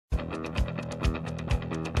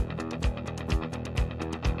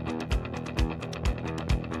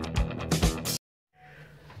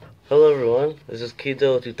Hello everyone, this is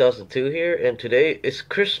Kido 2002 here, and today is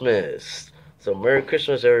Christmas. So Merry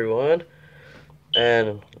Christmas everyone.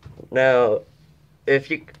 And now, if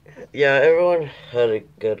you, yeah, everyone had a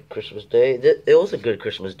good Christmas day. It was a good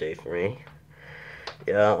Christmas day for me.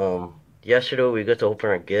 Yeah, yesterday we got to open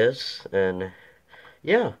our gifts, and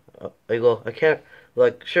yeah, I can't,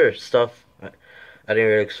 like, sure, stuff I didn't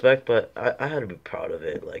really expect, but I had to be proud of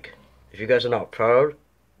it. Like, if you guys are not proud,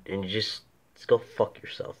 then you just go fuck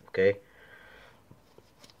yourself, okay?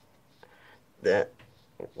 That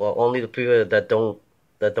Well, only the people that don't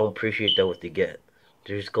appreciate that what they get.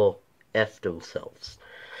 They just go f themselves.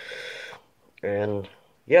 And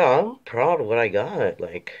yeah, I'm proud of what I got.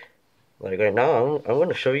 Like right now, I'm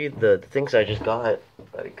gonna show you the things I just got.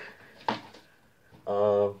 Like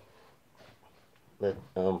um, the,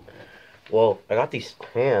 well, I got these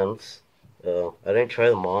pants. I didn't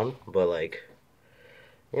try them on, but like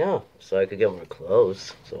yeah, so I could get more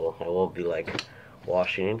clothes, so I won't be like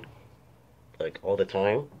washing like all the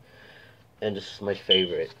time. And this is my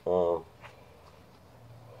favorite.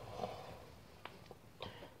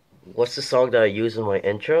 What's the song that I use in my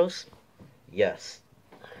intros? Yes,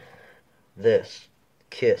 this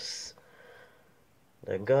Kiss.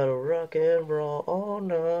 I gotta rock and roll all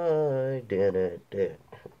night. Did it, did.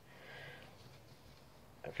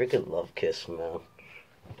 I freaking love Kiss, man.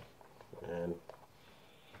 And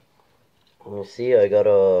let me see, uh, I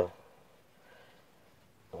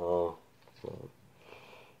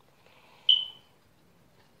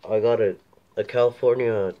got a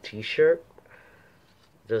California T-shirt.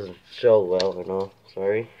 Doesn't show well,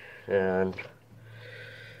 Sorry. And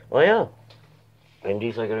oh yeah, and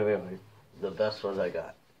these are gonna be the best ones I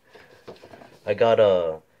got. I got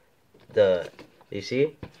the you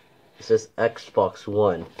see, it says Xbox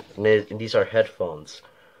One, and these are headphones.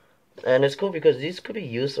 And it's cool because these could be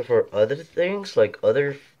used for other things, like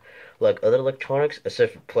other electronics,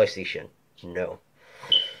 except for PlayStation. No.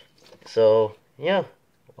 So yeah,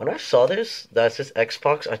 when I saw this that says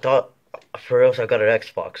Xbox, I thought for real I got an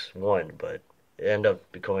Xbox One, but it ended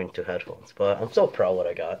up becoming two headphones. But I'm so proud of what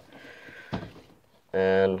I got,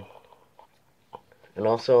 and and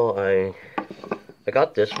also I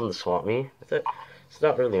got this from the Swap Me. It's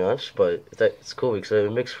not really much, but it's cool because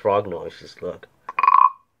it makes frog noises. Look,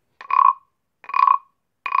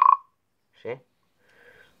 see?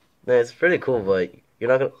 Yeah, it's pretty cool, but you're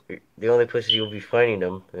not gonna. The only places you'll be finding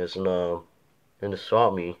them is in the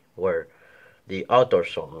swap me or the outdoor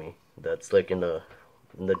swap me. That's like in the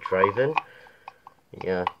drive-in.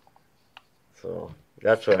 Yeah, so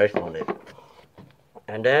that's where I found it.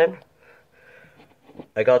 And then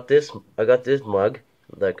I got this mug,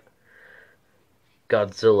 like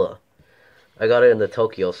Godzilla. I got it in the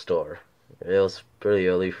Tokyo store. It was pretty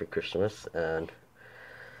early for Christmas, and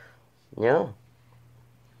yeah.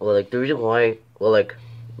 Well, like the reason why, well, like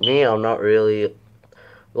me, I'm not really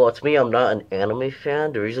Well, it's me. I'm not an anime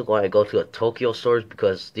fan. The reason why I go to a Tokyo store is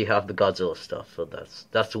because they have the Godzilla stuff. So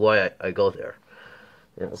that's why I go there.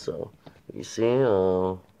 Yeah. So you see,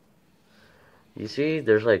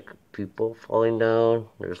 there's like people falling down.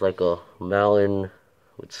 There's like a mountain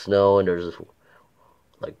with snow, and there's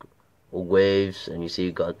like waves, and you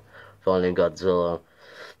see God falling Godzilla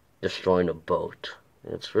destroying a boat.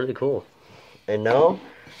 It's really cool. And now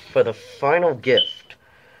for the final gift.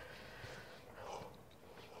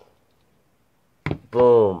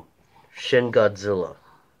 Boom, Shin Godzilla.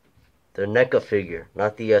 The NECA figure,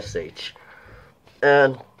 not the SH.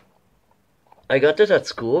 And I got this at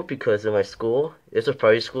school because in my school, it's a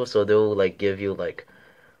private school, so they'll like give you like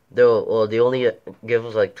they only give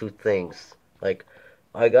us like two things. Like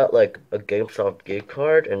I got like a GameStop gift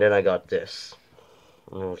card, and then I got this.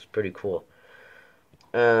 And it was pretty cool.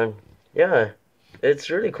 And yeah, it's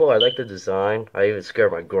really cool. I like the design. I even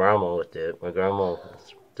scared my grandma with it. My grandma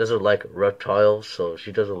doesn't like reptiles, so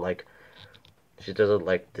she doesn't like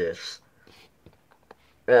this.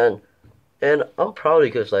 And and I'm proud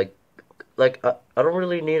because I don't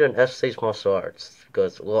really need an SH martial arts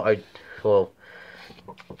because well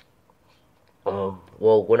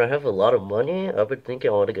when I have a lot of money I've been thinking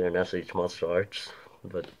I want to get an SH martial arts,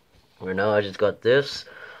 but right now I just got this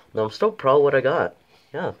and I'm still proud of what I got.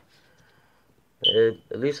 Yeah,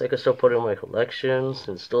 at least I can still put it in my collections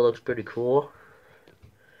and it still looks pretty cool.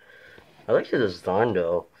 I like the design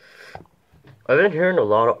though. I've been hearing a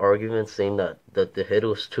lot of arguments saying that the head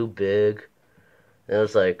was too big, and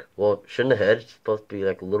it's like, well, shouldn't the head supposed to be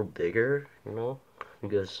like a little bigger,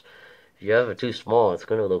 because if you have it too small, it's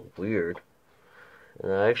gonna look weird.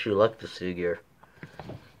 And I actually like this figure.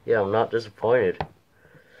 Yeah, I'm not disappointed.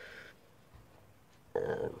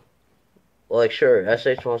 And, well, like, sure,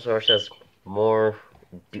 SH Monsters has more,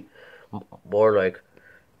 more like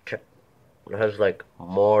it has like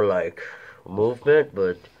more like movement,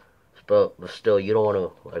 but still you don't want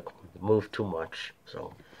to like move too much.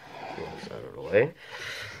 So get out of the way.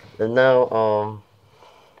 And now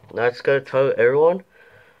now I just gotta tell everyone.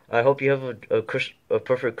 I hope you have a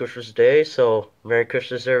perfect Christmas day. So Merry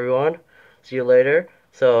Christmas, everyone. See you later.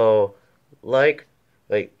 So like,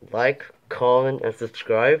 comment, and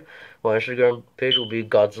subscribe. My Instagram page will be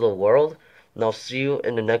Godzilla World, and I'll see you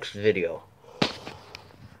in the next video.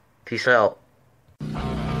 Peace out.